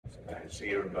I see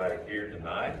everybody here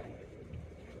tonight,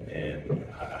 and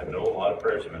I know a lot of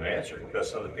prayers have been answered because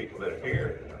some of the people that are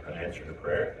here have answered a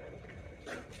prayer.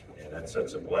 And that's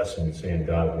such a blessing seeing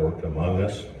God work among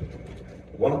us.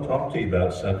 I want to talk to you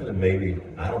about something, and maybe,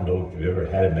 I don't know if you've ever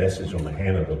had a message on the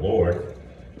hand of the Lord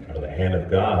or the hand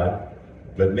of God,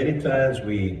 but many times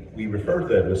we refer to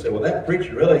that and say, well, that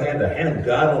preacher really had the hand of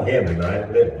God on him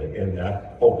tonight, literally. And I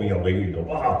hope we don't leave you go,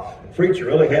 wow, the preacher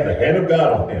really had the hand of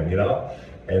God on him,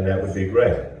 and that would be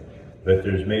great. But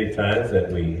there's many times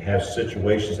that we have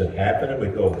situations that happen and we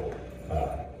go,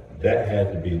 that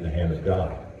had to be the hand of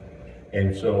God.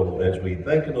 And so as we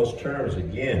think in those terms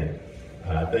again,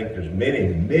 I think there's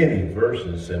many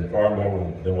verses, and far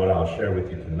more than what I'll share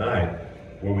with you tonight,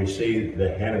 where we see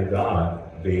the hand of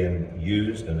God being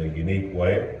used in a unique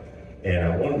way. And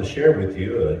I wanted to share with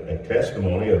you a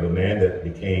testimony of a man that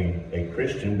became a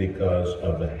Christian because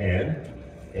of the hand.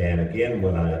 And again,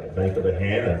 when I think of the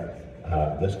hand,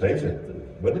 let's face it,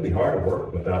 wouldn't it be hard to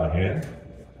work without a hand?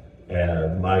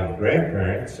 My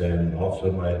grandparents and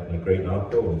also my great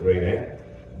uncle and great aunt,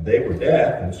 they were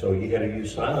deaf, and so you had to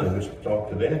use sign language to talk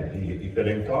to them. You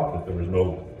couldn't even talk if there was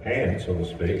no hand, so to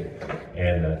speak.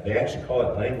 And they actually call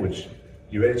it language,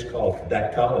 it's called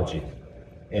dactylogy,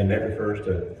 and that refers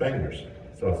to fingers.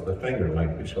 So it's the finger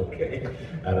language, okay?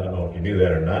 I don't know if you knew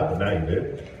that or not, but now you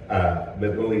do. But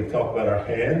when we talk about our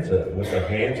hands, with our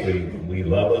hands we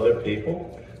love other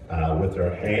people. With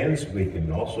our hands we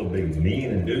can also be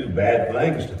mean and do bad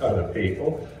things to other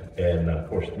people. And of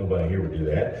course nobody here would do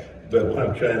that. But what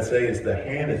I'm trying to say is the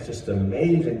hand is just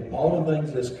amazing, all the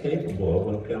things it's capable of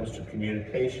when it comes to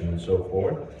communication and so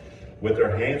forth. With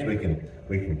our hands we can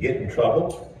get in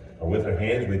trouble, or with our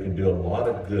hands we can do a lot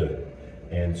of good.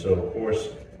 And so, of course,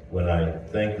 when I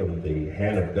think of the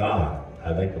hand of God,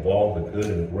 I think of all the good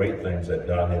and great things that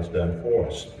God has done for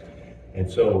us.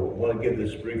 And so, I want to give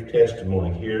this brief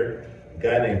testimony here. A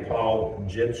guy named Paul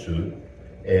Jitsu,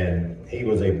 and he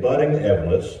was a budding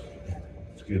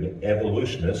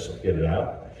evolutionist, get it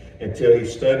out, until he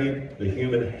studied the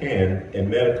human hand in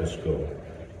medical school.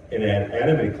 In an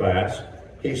anatomy class,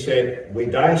 he said, we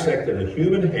dissected a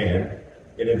human hand.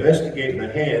 In investigating the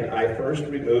hand, I first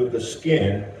removed the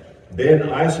skin, then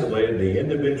isolated the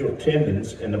individual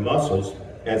tendons and the muscles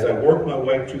as I worked my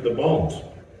way to the bones.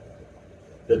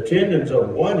 The tendons of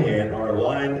one hand are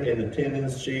aligned in the tendon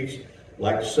sheaths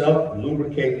like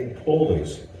self-lubricating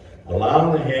pulleys,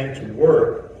 allowing the hand to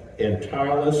work in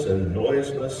tireless and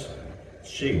noiseless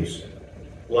sheaths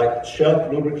like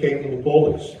self-lubricating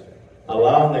pulleys,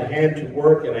 allowing the hand to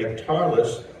work in a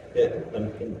tireless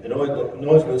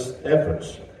noiseless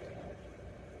efforts.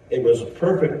 It was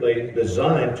perfectly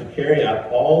designed to carry out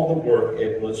all the work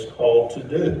it was called to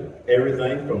do.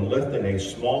 Everything from lifting a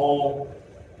small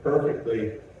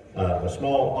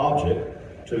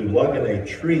object to lugging a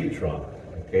tree trunk.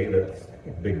 Okay, that's a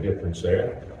big difference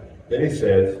there. Then he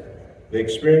says, the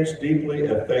experience deeply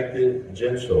affected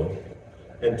Jinso.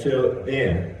 Until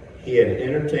then, he had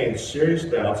entertained serious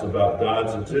doubts about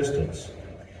God's existence.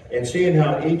 And seeing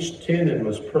how each tendon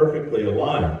was perfectly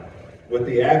aligned with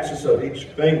the axis of each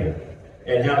finger,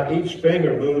 and how each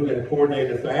finger moved in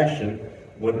coordinated fashion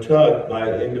when tugged by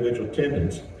the individual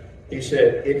tendons, he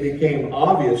said, it became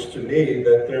obvious to me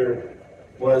that there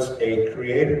was a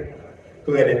creator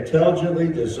who had intelligently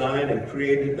designed and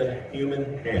created the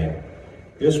human hand.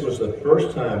 This was the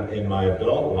first time in my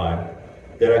adult life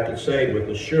that I could say with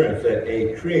assurance that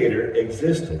a creator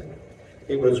existed.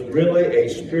 It was really a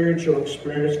spiritual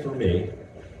experience for me.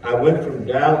 I went from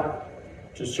doubt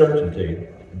to certainty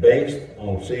based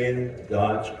on seeing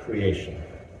God's creation.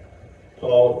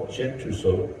 Paul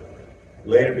Gentuso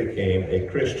later became a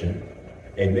Christian,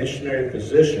 a missionary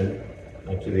physician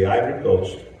to the Ivory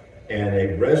Coast, and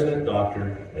a resident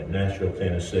doctor at Nashville,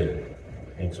 Tennessee.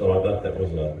 And so I thought that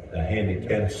was a handy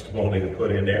testimony to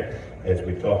put in there as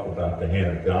we talk about the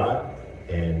hand of God,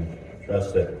 and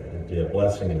trust that it'll be a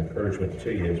blessing and encouragement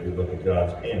to you as we look at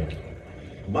God's hand.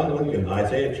 I'm going to look in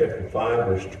Isaiah chapter 5,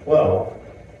 verse 12,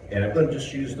 and I'm going to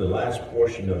just use the last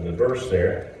portion of the verse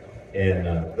there and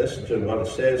listen to what it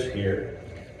says here.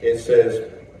 It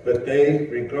says, but they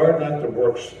regard not the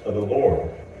works of the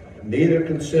Lord, neither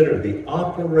consider the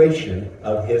operation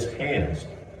of his hands.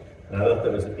 And I thought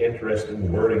that was an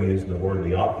interesting wording, using the word,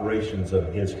 the operations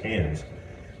of his hands.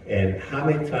 And how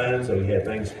many times have we had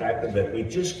things happen that we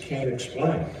just can't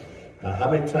explain?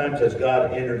 How many times has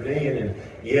God intervened? And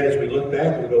yet as we look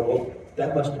back, we go, well,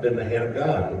 that must have been the hand of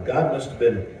God. Well, God must have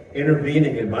been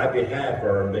intervening in my behalf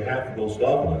or on behalf of those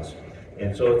loved ones.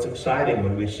 And so it's exciting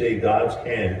when we see God's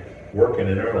hand working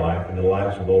in our life and the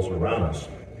lives of those around us.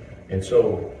 And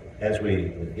so as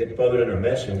we get further in our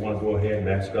message, I want to go ahead and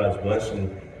ask God's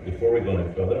blessing. Before we go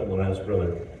any further, I want to ask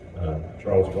Brother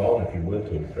Charles Ball, if you would,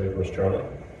 to pray for us,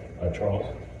 Charles.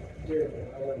 Dear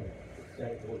God,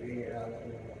 thank you for being out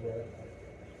in the world.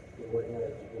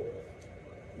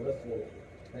 Bless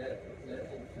that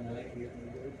message tonight, give me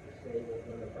words to say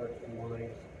within our hearts and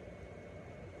minds.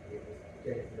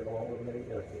 Take your all the many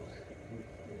blessings.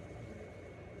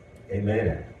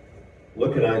 Amen.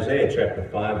 Look at Isaiah chapter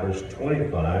 5, verse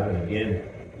 25, and again,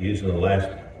 using the last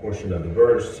portion of the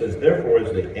verse, it says, "Therefore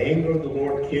is the anger of the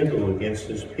Lord kindled against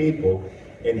his people,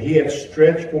 and he hath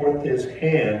stretched forth his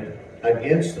hand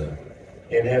against them,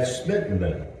 and hath smitten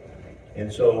them."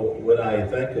 And so when I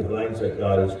think of things that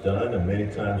God has done, and many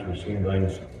times we've seen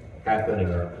things happen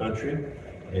in our country,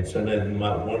 and sometimes you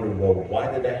might wonder, well,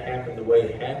 why did that happen the way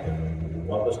it happened?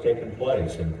 What was taking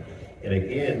place? And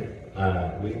again,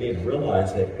 we need to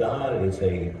realize that God is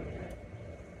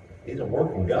He's a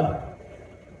working God.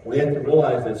 We have to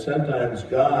realize that sometimes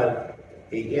God,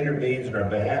 He intervenes in our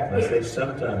behalf. And I say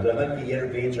sometimes, I think He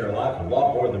intervenes in our life a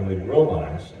lot more than we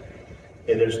realize.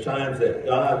 And there's times that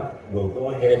God will go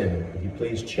ahead and, if you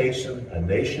please, chasten a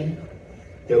nation.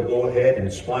 He'll go ahead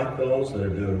and smite those that are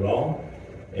doing wrong.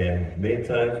 And many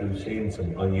times we've seen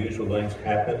some unusual things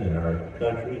happen in our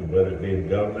country, whether it be the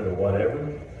government or whatever.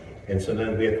 And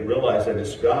sometimes we have to realize that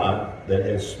it's God that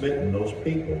has smitten those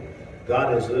people.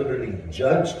 God has literally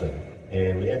judged them.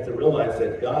 And we have to realize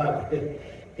that God,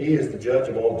 He is the judge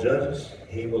of all judges.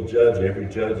 He will judge every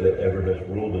judge that ever has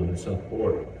ruled in some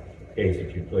court case,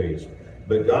 if you please.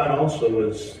 But God also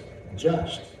is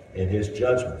just in His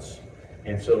judgments.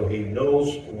 And so He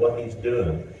knows what He's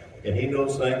doing. And He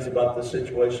knows things about the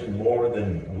situation more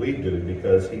than we do,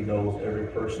 because He knows every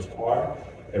person's heart,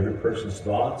 every person's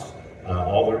thoughts,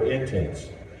 all their intents.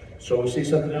 So we see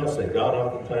something else, that God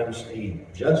oftentimes He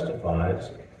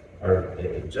justifies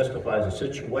a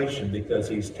situation because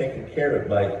He's taking care of it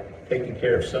by taking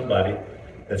care of somebody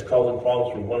that's causing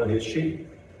problems for one of His sheep.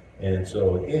 And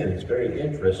so again, it's very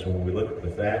interesting when we look at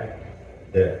the fact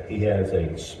that He has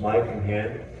a smiting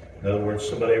hand. In other words,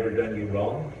 somebody ever done you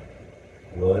wrong?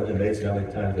 Well, it's amazing how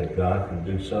many times that God can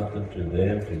do something to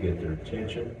them to get their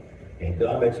attention. And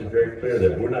God makes it very clear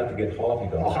that we're not to get haughty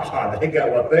and go, they got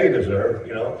what they deserve,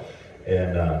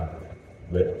 and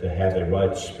but to have a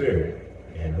right spirit.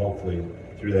 And hopefully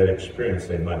through that experience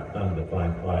they might come to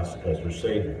find Christ as their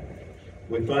Savior.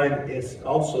 We find it's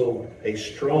also a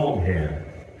strong hand.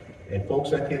 And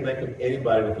folks, I can't think of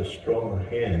anybody with a stronger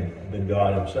hand than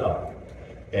God Himself.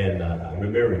 And I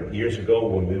remember years ago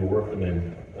when we were working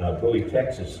in Bowie,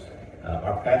 Texas,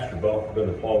 our pastor,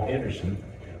 Brother Paul Henderson,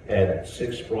 had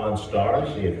 6 Bronze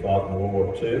Stars. He had fought in World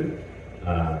War II.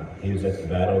 He was at the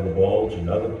Battle of the Bulge and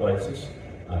other places.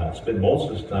 Spent most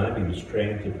of his time, he was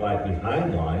trained to fight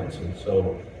behind lines, and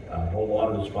so a whole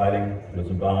lot of his fighting was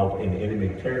involved in enemy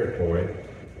territory.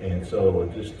 And so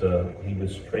he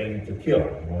was trained to kill,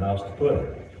 one else to put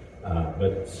it.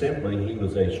 But simply, he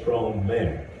was a strong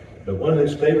man. But one of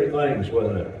his favorite things,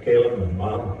 wasn't it, Caleb and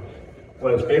Mom?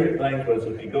 One of his favorite things was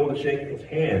if you go to shake his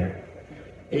hand,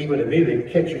 he would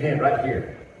immediately catch your hand right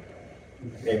here.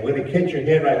 And when he catch your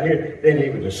hand right here, then he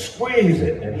would just squeeze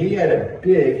it. And he had a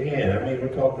big hand. I mean,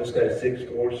 we're talking this guy's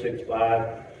 6'4",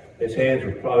 6'5". His hands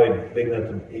were probably big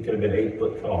enough he could have been 8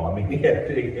 foot tall. I mean, he had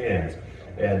big hands.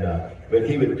 And but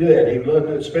he would do that. He would love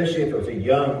it, especially if it was a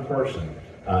young person.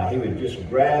 He would just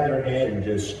grab their hand and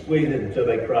just squeeze it until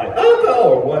they cried, "Oh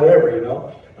no!" or whatever,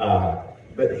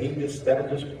 But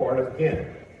that was just part of him.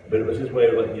 But it was his way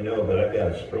of letting you know that I've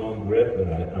got a strong grip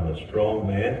and I'm a strong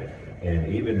man. And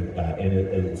even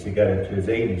as he got into his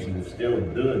 80s, he was still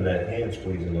doing that hand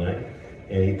squeezing line.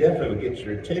 And he definitely would get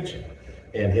your attention.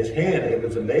 And his hand, it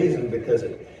was amazing because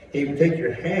he would take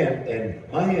your hand, and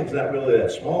my hand's not really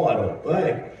that small, I don't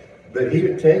think, but he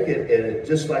would take it, and it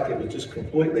just like it was just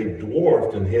completely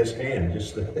dwarfed in his hand.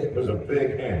 It was a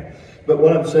big hand. But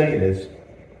what I'm saying is,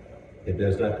 it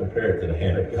does not compare to the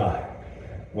hand of God.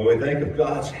 When we think of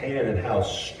God's hand and how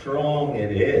strong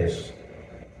it is,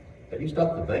 have you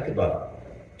stopped to think about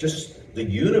just the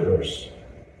universe,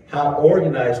 how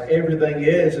organized everything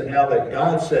is, and how that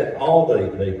God set all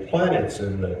the planets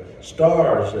and the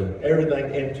stars and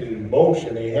everything into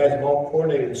motion. He has them all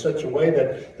coordinated in such a way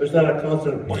that there's not a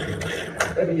constant,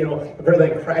 of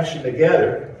everything crashing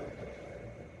together.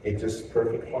 It's just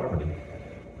perfect harmony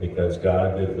because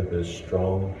God did it with His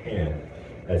strong hand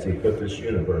as He put this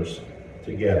universe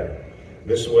together.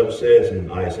 This is what it says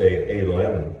in Isaiah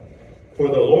 8:11. For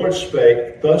the Lord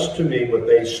spake thus to me with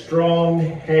a strong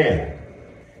hand,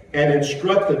 and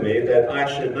instructed me that I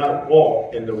should not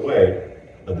walk in the way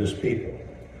of this people.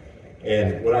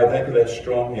 And when I think of that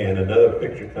strong hand, another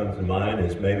picture comes to mind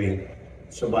is maybe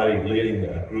somebody leading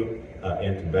a group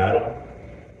into battle.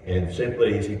 And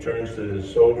simply as he turns to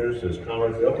his soldiers, his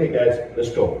comrades, okay guys,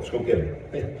 let's go get him.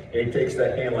 And he takes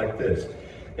that hand like this.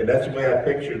 And that's the way I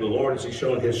picture the Lord as he's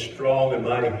showing his strong and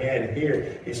mighty hand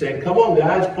here. He's saying, come on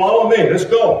guys, follow me, let's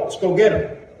go get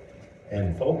him.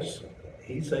 And folks,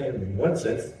 he's saying in one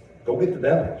sense, go get the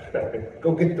devil,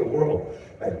 go get the world,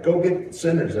 go get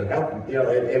sinners and help them.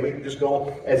 And we can just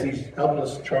go as he's helping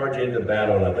us charge into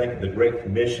battle. And I think the Great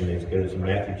Commission is in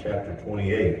Matthew chapter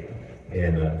 28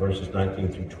 and verses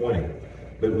 19 through 20.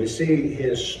 But we see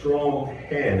his strong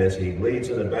hand as he leads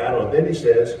in the battle. And then he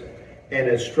says, and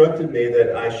instructed me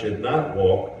that I should not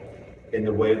walk in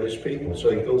the way of this people. So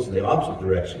he goes in the opposite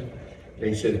direction. And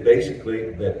he says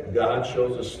basically that God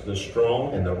shows us the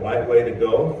strong and the right way to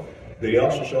go. But he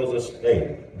also shows us,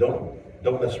 hey, don't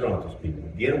mess around with those people.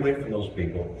 Get away from those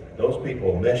people. Those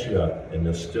people will mess you up and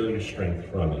they'll steal your strength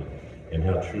from you. And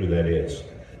how true that is.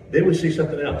 Then we see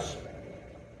something else.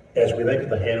 As we think of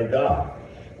the hand of God,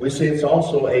 we see it's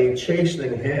also a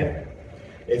chastening hand.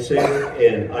 It says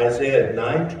in Isaiah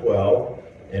 9:12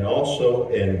 and also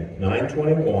in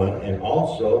 9:21 and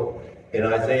also in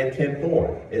Isaiah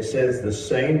 10:4. It says the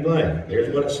same thing.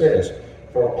 Here's what it says.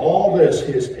 For all this,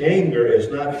 his anger is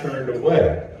not turned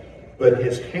away, but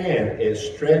his hand is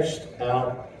stretched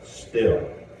out still.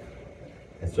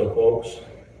 And so, folks,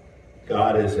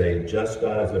 God is a just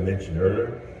God, as I mentioned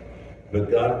earlier, but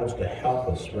God wants to help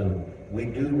us when we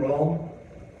do wrong.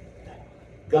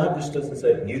 God just doesn't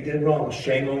say, you did wrong,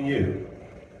 shame on you.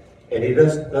 And he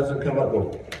doesn't come up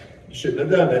and go, you shouldn't have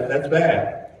done that, that's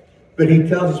bad. But he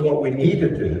tells us what we need to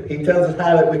do. He tells us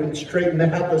how that we can straighten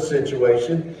out the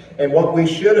situation and what we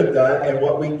should have done and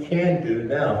what we can do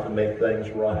now to make things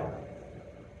right.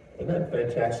 Isn't that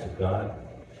fantastic, God?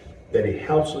 That he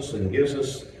helps us and gives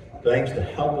us things to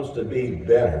help us to be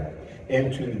better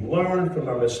and to learn from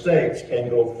our mistakes and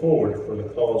go forward for the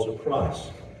cause of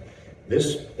Christ.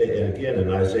 This, and again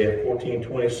in Isaiah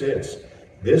 14:26,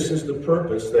 this is the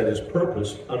purpose that is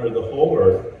purposed under the whole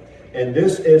earth, and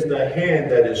this is the hand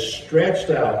that is stretched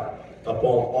out upon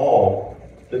all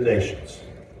the nations.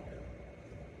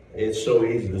 It's so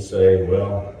easy to say,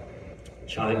 well,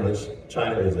 China is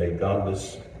a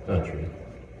godless country,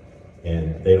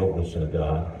 and they don't listen to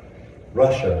God.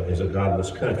 Russia is a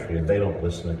godless country, and they don't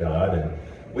listen to God. And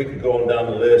we could go on down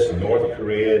the list in North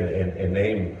Korea and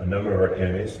name a number of our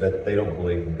enemies that they don't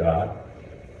believe in God.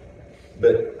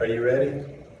 But are you ready?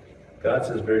 God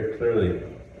says very clearly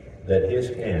that his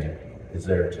hand is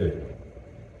there too.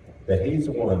 That he's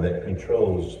the one that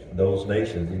controls those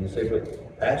nations. And you say,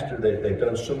 but Pastor, they've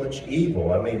done so much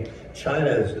evil. I mean,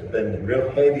 China has been real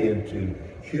heavy into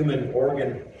human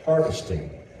organ harvesting.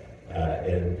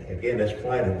 And again, that's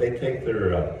fine. And they take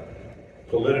their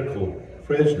political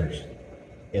prisoners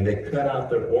and they cut out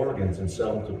their organs and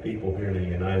sell them to people here in the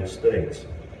United States.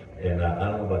 And I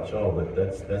don't know about y'all, but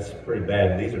that's pretty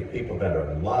bad. And these are people that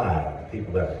are alive,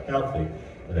 people that are healthy,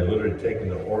 and they're literally taking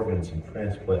their organs and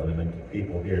transplanting them into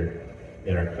people here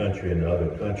in our country and other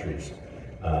countries.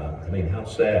 I mean, how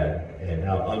sad and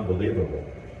how unbelievable.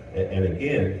 And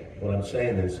again, what I'm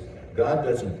saying is, God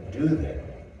doesn't do that.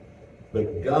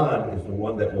 But God is the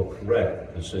one that will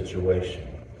correct the situation.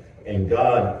 And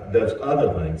God does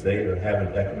other things. They are having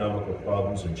economical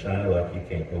problems in China like you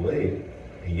can't believe.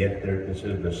 And yet they're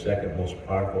considered the second most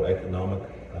powerful economic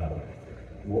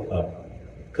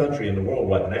country in the world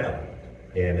right now.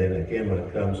 And then again, when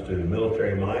it comes to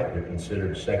military might, they're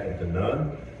considered second to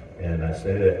none. And I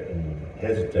say that and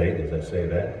hesitate as I say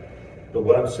that. But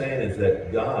what I'm saying is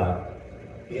that God,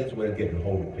 he has a way of getting a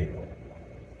hold of people.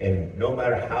 And no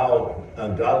matter how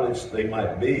ungodly they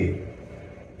might be,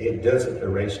 it doesn't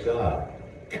erase God.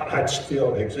 God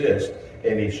still exists,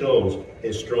 and he shows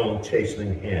his strong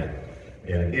chastening hand.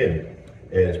 And again,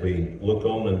 as we look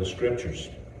on in the scriptures,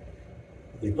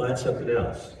 we find something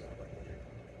else.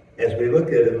 As we look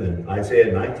at him in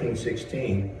Isaiah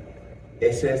 19:16,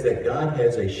 it says that God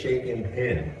has a shaking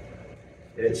hand.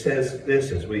 And it says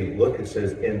this, as we look, it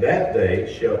says, in that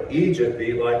day shall Egypt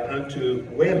be like unto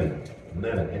women. Isn't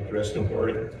that an interesting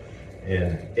word?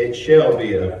 And it shall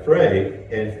be afraid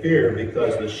and fear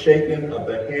because the shaking of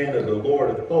the hand of the Lord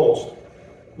of hosts,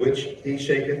 which he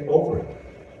shaketh over it.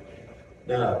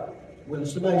 Now, when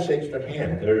somebody shakes their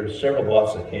hand, there are several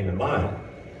thoughts that came to mind.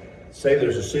 Say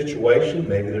there's a situation,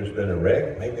 maybe there's been a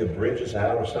wreck, maybe a bridge is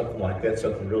out or something like that,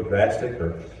 something real drastic,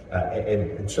 or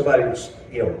and somebody's,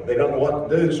 they don't know what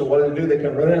to do, so what do? They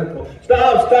can run in and go,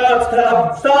 stop.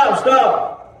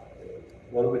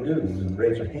 What do? We do? We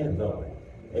raise our hands, don't we?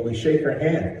 and we shake her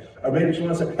hand. Or maybe she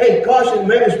wants to say, hey, caution,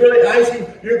 man, it's really icy.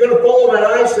 You're going to fall on that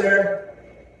ice there.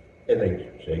 And they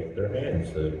shake their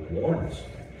hands to warn us.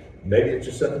 Maybe it's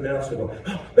just something else. They go,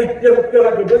 oh, man, you're not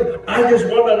going to believe it. I just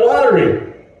won the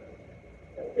lottery.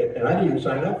 And I didn't even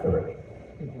sign up for it.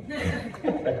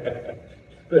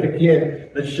 But again,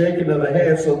 the shaking of the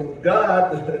hand. So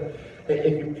God,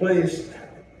 if you please,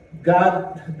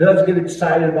 God does get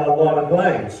excited about a lot of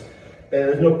things. And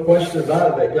there's no question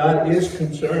about it that God is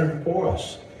concerned for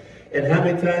us. And how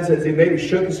many times has he maybe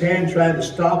shook his hand trying to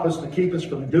stop us, to keep us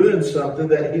from doing something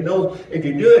that he knows if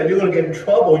you do it, you're going to get in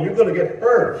trouble, you're going to get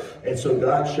hurt. And so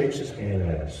God shakes his hand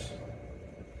at us.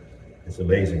 It's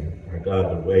amazing, our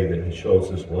God, the way that he shows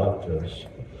his love to us.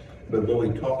 But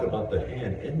when we talk about the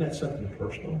hand, isn't that something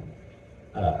personal?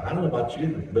 I don't know about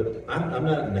you, but I'm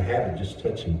not in the habit of just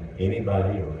touching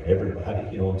anybody or everybody,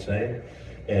 you know what I'm saying?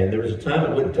 And there was a time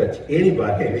I wouldn't touch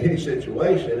anybody in any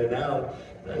situation, and now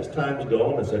as time's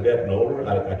gone, as I've gotten older,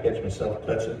 I catch myself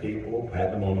touching people,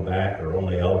 patting them on the back or on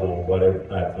the elbow or whatever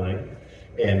type thing.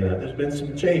 And there's been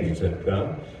some changes that have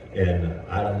come, and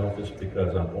I don't know if it's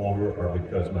because I'm older or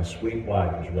because my sweet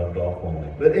wife has rubbed off on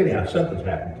me. But anyhow, something's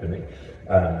happened to me.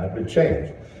 I've been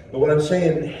changed. But what I'm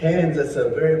saying, hands, that's a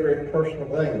very, very personal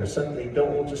thing. There's something you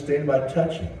don't want just anybody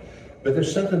touching. But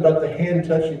there's something about the hand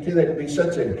touching too that can be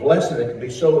such a blessing. It can be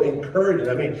so encouraging.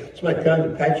 I mean, somebody comes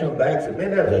and pats you on the back and says,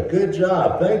 man, that was a good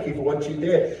job. Thank you for what you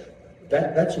did.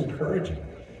 That's encouraging.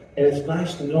 And it's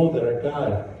nice to know that our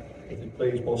God, if he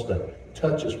please, wants to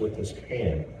touch us with his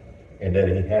hand, and that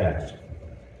he has.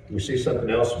 We see something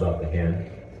else about the hand.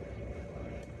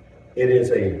 It is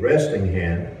a resting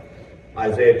hand.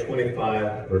 Isaiah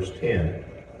 25, verse 10.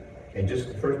 And just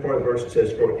the first part of the verse, it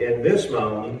says, for in this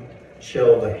mountain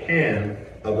shall the hand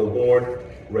of the Lord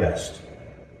rest.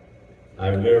 I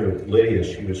remember Lydia,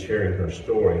 she was sharing her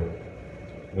story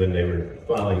when they were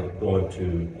finally going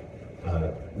to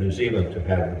New Zealand to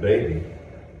have the baby.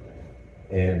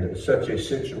 And such a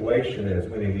situation, as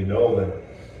many of you know, that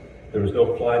there was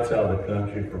no flights out of the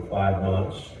country for 5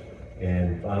 months.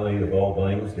 And finally, of all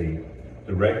things, the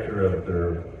director of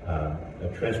their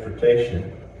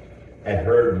transportation had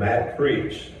heard Matt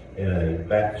preach in a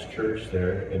Baptist church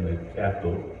there in the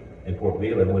capital in Port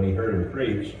Vila. When he heard him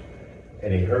preach,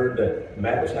 and he heard that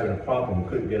Matt was having a problem,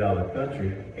 couldn't get out of the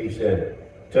country, he said,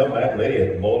 tell Matt and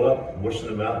Lydia, load up, wishing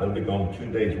them out, they'll be gone 2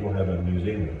 days, we'll have them in New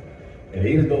Zealand. And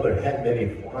even though there hadn't been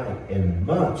any flight in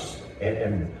months,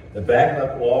 and the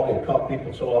backup log had caught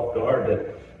people so off guard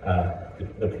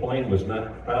that the plane was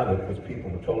not crowded because people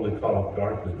were totally caught off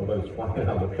guard because nobody was flying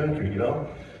out of the country, you know?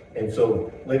 And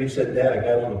so Lady said, Dad, I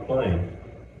got on the plane.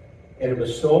 And it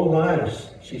was so nice.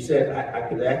 She said, I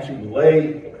could actually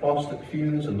lay across the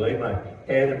pews and lay my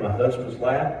hand in my husband's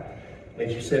lap.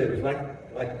 And she said, it was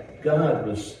like God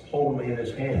was holding me in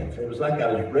his hands. It was like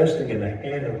I was resting in the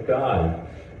hand of God.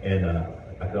 And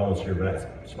I could almost hear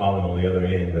Matt smiling on the other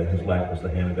end that his lap was the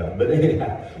hand of God. But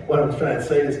anyhow, what I'm trying to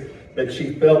say is that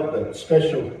she felt the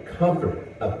special comfort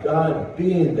of God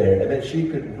being there, and that she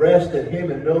could rest in him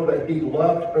and know that he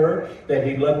loved her, that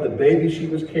he loved the baby she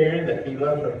was carrying, that he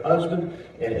loved her husband.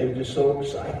 And it was just so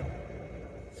exciting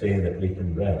seeing that we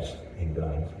can rest in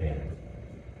God's hands.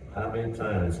 How many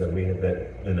times have we had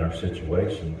that in our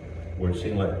situation where it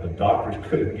seemed like the doctors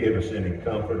couldn't give us any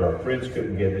comfort, our friends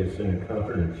couldn't give us any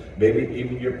comfort, and maybe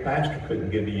even your pastor couldn't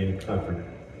give you any comfort,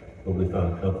 but we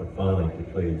found comfort finally, to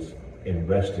please, in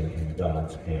resting in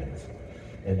God's hands.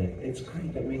 And it's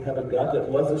great that we have a God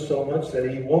that loves us so much that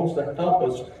he wants to help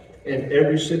us in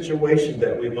every situation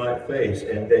that we might face,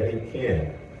 and that he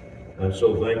can. I'm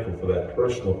so thankful for that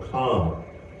personal calm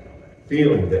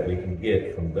feeling that we can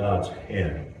get from God's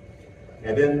hand.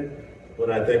 And then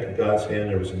when I think of God's hand,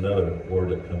 there was another word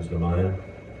that comes to mind.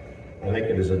 I think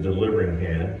it is a delivering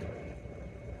hand.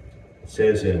 It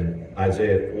says in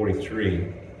Isaiah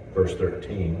 43, verse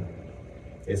 13,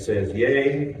 it says,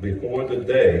 yea, before the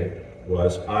day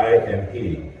was I am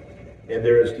he, and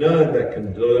there is none that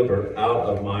can deliver out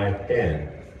of my hand.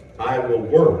 I will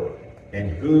work,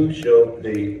 and who shall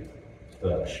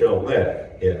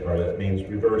let it, or that means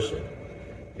reverse it.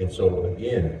 And so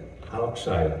again, how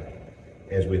exciting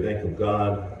as we think of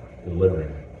God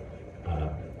delivering.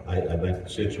 I think the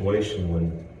situation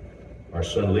when our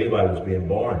son Levi was being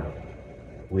born,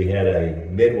 we had a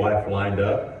midwife lined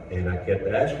up, and I kept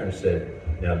asking her, I said,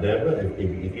 now Deborah,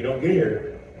 if you don't get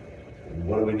here,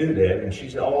 what do we do, Dad? And she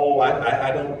said, oh,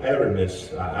 I don't ever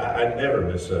miss, I never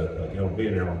miss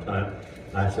being there on time.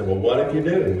 I said, well, what if you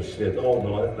do? She said, oh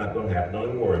no, that's not going to happen, don't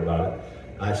even worry about it.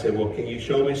 I said, well, can you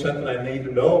show me something I need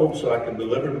to know so I can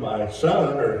deliver to my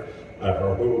son or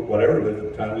who, whatever. But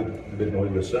at the time we didn't know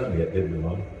he was a son yet, did we,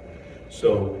 Mom?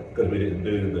 So, because we didn't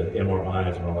do the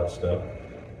MRIs and all that stuff.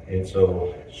 And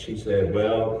so she said,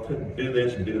 well, to do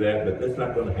this and do that, but that's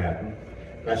not going to happen.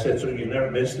 And I said, so you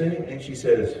never missed any? And she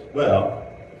says, well,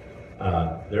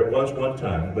 there was one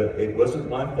time, but it wasn't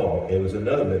my fault. It was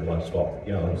another midwife's fault,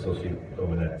 you know, and so she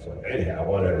told me that. So anyhow,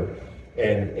 whatever.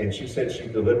 And she said she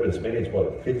delivered as many as,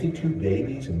 what, 52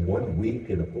 babies in 1 week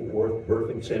in a Fort Worth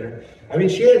birthing center. I mean,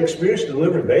 she had experience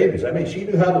delivering babies. I mean, she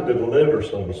knew how to deliver,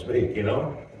 so to speak, you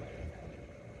know.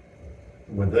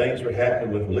 When things were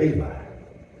happening with Levi,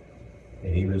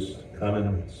 and he was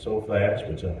coming so fast,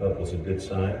 which I thought was a good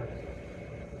sign.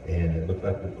 And it looked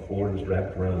like the cord was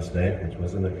wrapped around his neck, which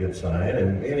wasn't a good sign.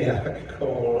 And anyhow, I could go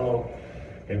on.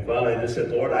 And finally, I just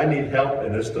said, Lord, I need help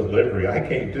in this delivery. I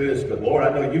can't do this, but Lord,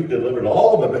 I know you've delivered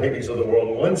all of the babies of the world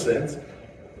in one sense.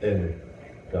 And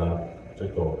God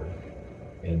took over.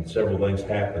 And several things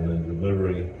happened in the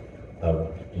delivery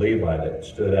of Levi that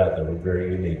stood out that were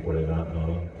very unique, were they not,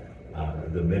 Mama?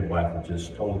 The midwife was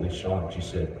just totally shocked. She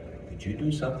said, did you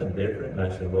do something different? And I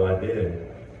said, well, I did.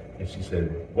 And she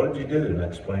said, what did you do? And I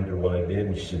explained to her what I did.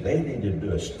 And she said, they need to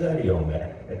do a study on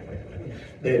that.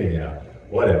 Anyhow,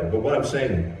 whatever. But what I'm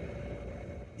saying,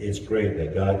 it's great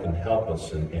that God can help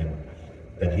us and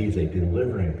that he's a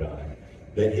delivering God.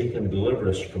 That he can deliver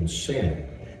us from sin.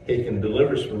 He can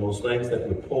deliver us from those things that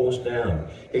would pull us down.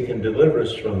 He can deliver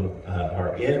us from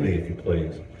our enemy, if you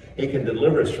please. He can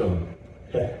deliver us from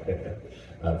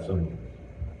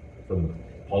from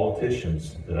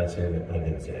politicians. Did I say that? I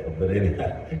didn't say it. But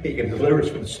anyhow, he can deliver us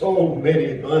from so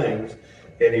many things,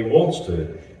 and he wants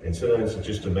to. And sometimes it's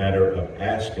just a matter of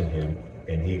asking him,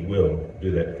 and he will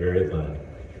do that very thing.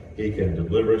 He can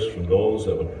deliver us from those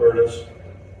that would hurt us,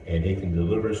 and he can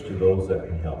deliver us to those that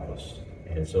can help us.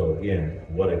 And so again,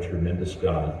 what a tremendous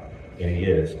God. And he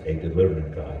is a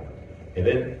delivering God. And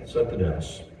then something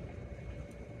else.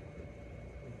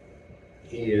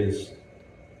 He is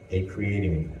a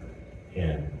creating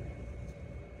hand.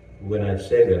 When I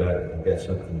say that, I've got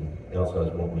something else I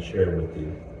was wanting to share with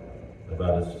you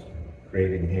about his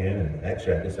creating hand. And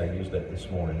actually, I guess I used that this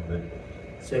morning. But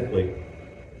simply,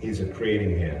 he's a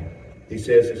creating hand. He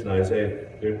says this in Isaiah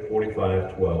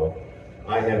 45:12.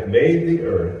 I have made the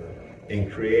earth and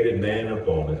created man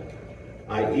upon it.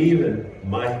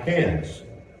 My hands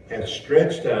have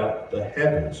stretched out the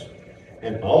heavens,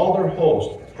 and all their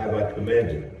hosts have I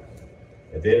commanded.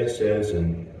 And then it says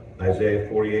in Isaiah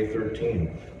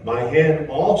 48:13, my hand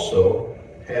also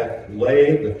hath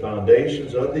laid the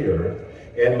foundations of the earth,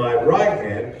 and my right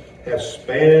hand hath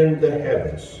spanned the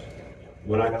heavens.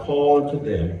 When I call unto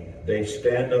them, they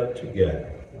stand up together.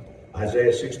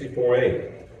 Isaiah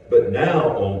 64:8. But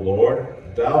now, O Lord,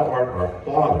 thou art our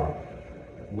Father.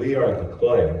 We are the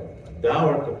clay. Thou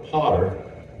art the potter.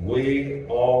 We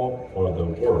all are the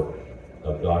work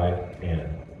of thy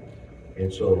hand.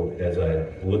 And so, as I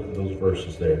look at those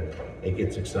verses there, it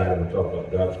gets exciting when we talk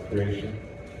about God's creation.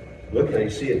 Look how you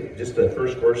see it. Just the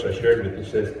first verse I shared with you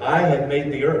says, I have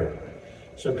made the earth.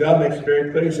 So God makes it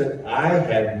very clear. He said, I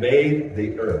have made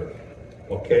the earth.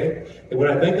 Okay? And when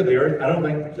I think of the earth, I don't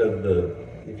think of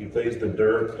if you please, the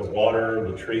dirt, the water,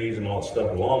 the trees, and all that stuff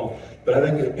along. But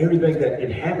I think of everything that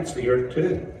inhabits the earth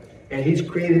too. And he's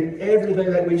created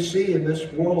everything that we see in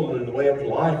this world in the way of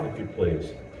life, if you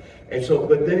please. And so,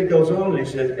 but then he goes on and he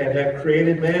says, and have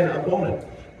created man upon it.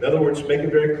 In other words, make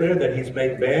it very clear that he's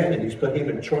made man and he's put him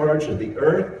in charge of the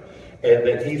earth, and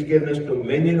that he's given us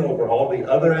dominion over all the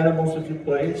other animals, if you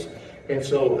please. And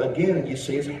so, again, you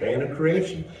see his hand of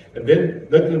creation. And then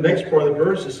look at the next part of the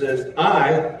verse. It says,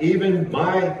 even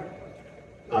my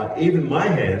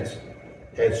hands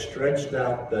had stretched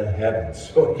out the heavens.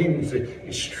 So again,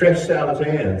 he stretched out his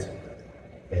hands,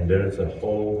 and there's a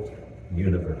whole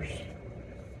universe.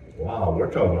 Wow, we're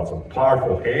talking about some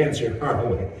powerful hands here, aren't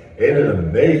we? Isn't it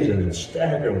amazing and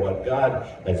staggering what God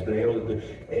has been able to do?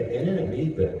 And isn't it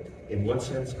neat that, in one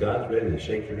sense, God's ready to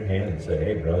shake your hand and say,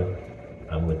 hey, brother,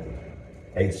 I'm with you.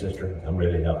 Hey, sister, I'm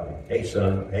ready to help you. Hey,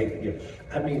 son, hey, you.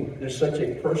 I mean, there's such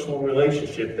a personal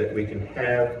relationship that we can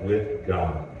have with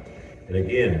God. And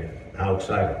again, how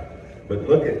exciting. But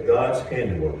look at God's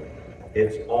handiwork.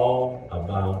 It's all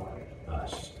about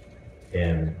us.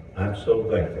 And I'm so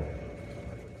thankful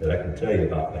that I can tell you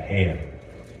about the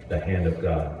hand of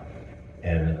God.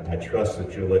 And I trust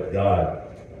that you'll let God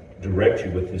direct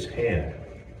you with his hand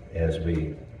as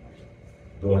we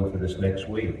go into this next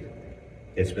week.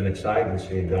 It's been exciting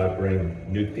seeing God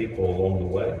bring new people along the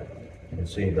way and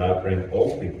seeing God bring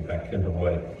old people back in the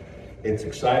way. It's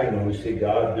exciting when we see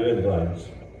God doing things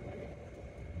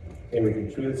and we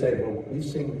can truly say, well, we've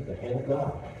seen the hand of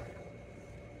God.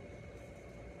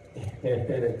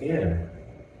 And again,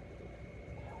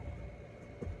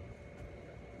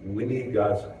 We need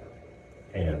God's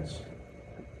hands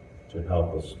to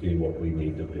help us be what we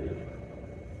need to be.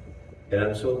 And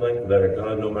I'm so thankful that our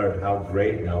God, no matter how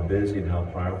great and how busy and how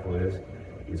powerful He is,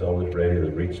 He's always ready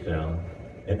to reach down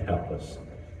and help us.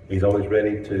 He's always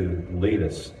ready to lead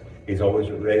us. He's always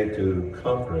ready to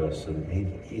comfort us. And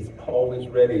He's always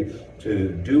ready to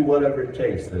do whatever it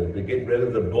takes to get rid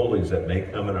of the bullies that may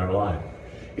come in our life.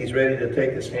 He's ready to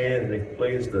take His hand and He's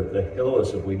pleased to heal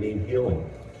us if we need healing.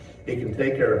 He can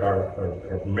take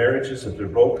our marriages if they're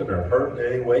broken or hurt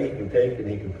in any way. He can take and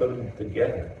He can put them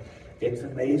together. It's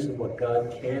amazing what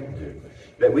God can do.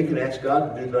 That we can ask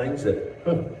God to do things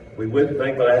that we wouldn't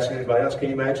think about asking anybody else. Can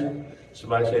you imagine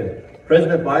somebody saying,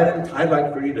 President Biden, I'd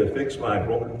like for you to fix my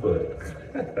broken foot.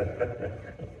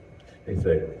 He'd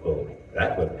say, well,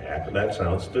 that wouldn't happen. That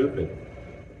sounds stupid.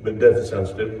 But it doesn't sound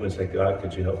stupid when we say, God,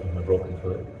 could you help me with my broken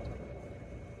foot?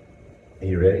 Are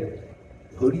you ready?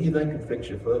 Who do you think can fix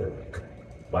your foot?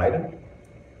 Biden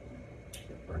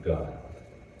or God?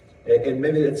 And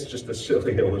maybe it's just a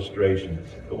silly illustration.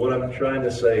 But what I'm trying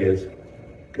to say is,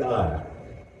 God,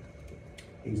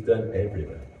 He's done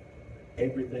everything.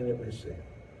 Everything that we see.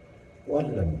 What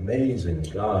an amazing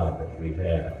God that we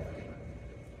have.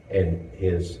 And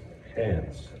His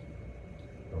hands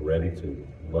are ready to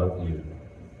love you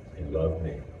and love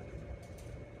me.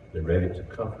 They're ready to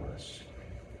comfort us.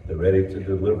 They're ready to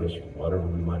deliver us from whatever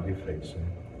we might be facing.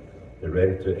 They're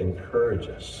ready to encourage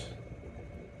us.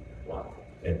 Wow.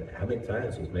 And how many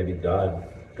times has maybe God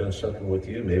done something with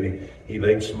you? Maybe He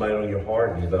laid somebody on your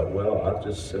heart and you thought, well, I'll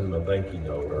just send them a thank you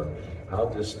note, or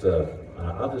I'll just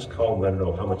call and let them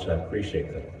know how much I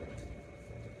appreciate them.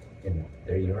 And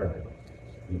there you are.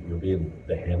 You'll be in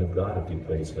the hand of God, if you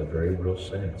please, in a very real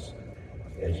sense,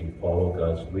 as you follow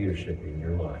God's leadership in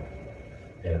your life.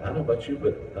 And I don't know about you,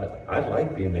 but I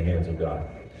like being in the hands of God.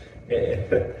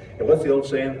 And what's the old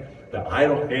saying? The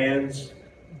idle hands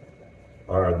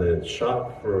are the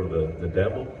shop for the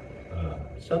devil.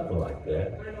 Something like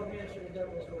that. Idle hands are the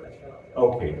devil's workshop.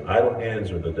 Okay, idle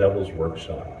hands are the devil's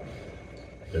workshop.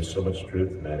 There's so much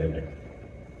truth in that, isn't there?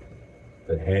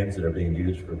 The hands that are being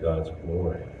used for God's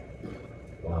glory.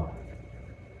 Wow.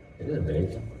 Isn't it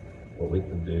amazing what we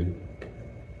can do?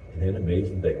 Isn't it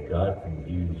amazing that God can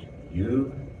use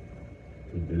you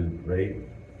to do great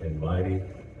and mighty,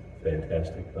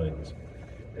 fantastic things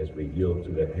as we yield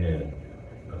to the hand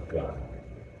of God?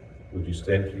 Would you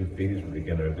stand to your feet as we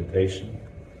begin our invitation?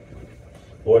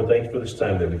 Lord, thank you for this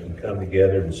time that we can come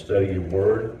together and study your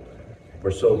word.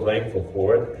 We're so thankful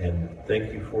for it, and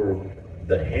thank you for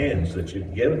the hands that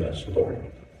you've given us,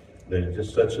 Lord. They're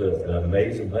just such an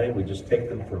amazing thing. We just take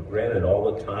them for granted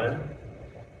all the time.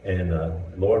 And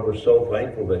Lord, we're so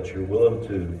thankful that you're willing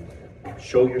to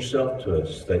show yourself to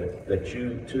us, that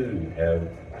you too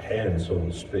have hands, so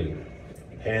to speak,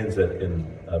 hands that can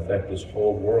affect this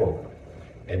whole world,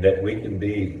 and that we can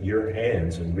be your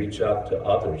hands and reach out to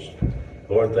others.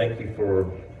 Lord, thank you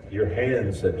for your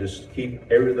hands that just keep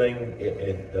everything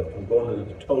from going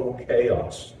into total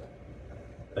chaos.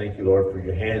 Thank you, Lord, for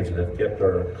your hands that have kept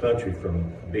our country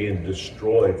from being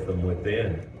destroyed from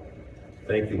within.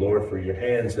 Thank you, Lord, for your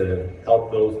hands that have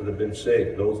helped those that have been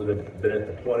sick, those that have been at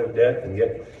the point of death, and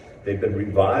yet they've been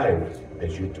revived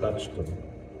as you touched them.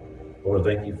 Lord,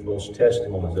 thank you for those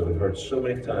testimonies that we've heard so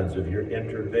many times of your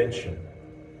intervention.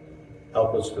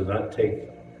 Help us to not take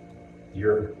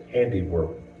your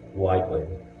handiwork lightly.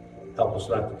 Help us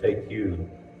not to take you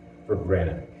for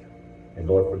granted. And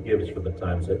Lord, forgive us for the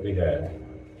times that we had.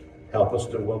 Help us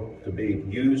to be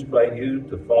used by you,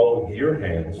 to follow your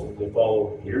hands, to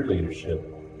follow your leadership.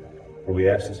 For we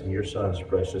ask this in your Son's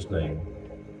precious name.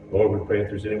 Lord, we pray if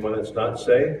there's anyone that's not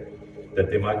saved, that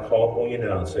they might call upon you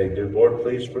now and say, dear Lord,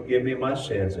 please forgive me my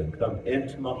sins and come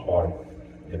into my heart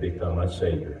and become my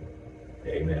Savior.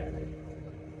 Amen.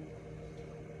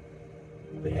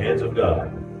 The hands of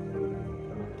God.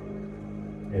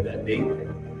 Isn't that neat?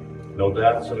 No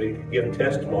doubt somebody can give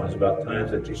testimonies about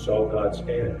times that you saw God's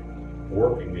hand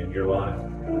working in your life.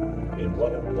 And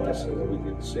what a blessing that we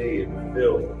can see and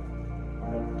feel.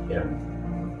 Yeah.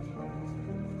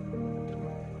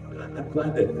 I'm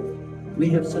glad that we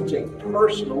have such a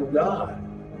personal God.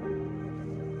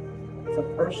 It's a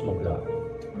personal God.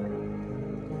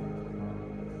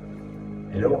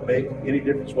 And it won't make any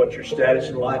difference what your status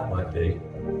in life might be.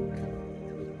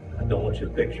 I don't want you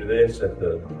to picture this, that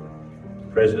the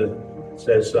president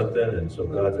says something, and so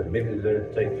God said, maybe they're there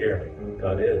to take care of it.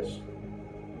 God is.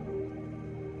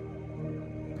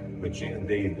 But you can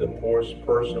be the poorest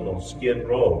person on Skid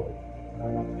Row,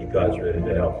 and God's ready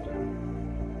to help you.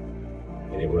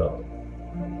 And He will,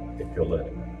 if you'll let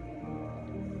Him.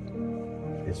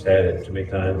 It's had it too many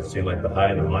times. It seemed like the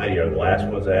high and the mighty are the last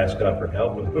ones to ask God for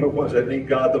help, and they're the ones that need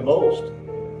God the most.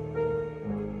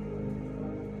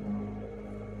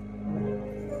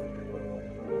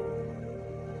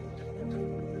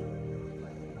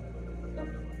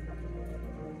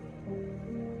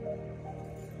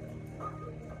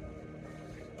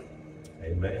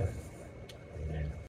 Amen.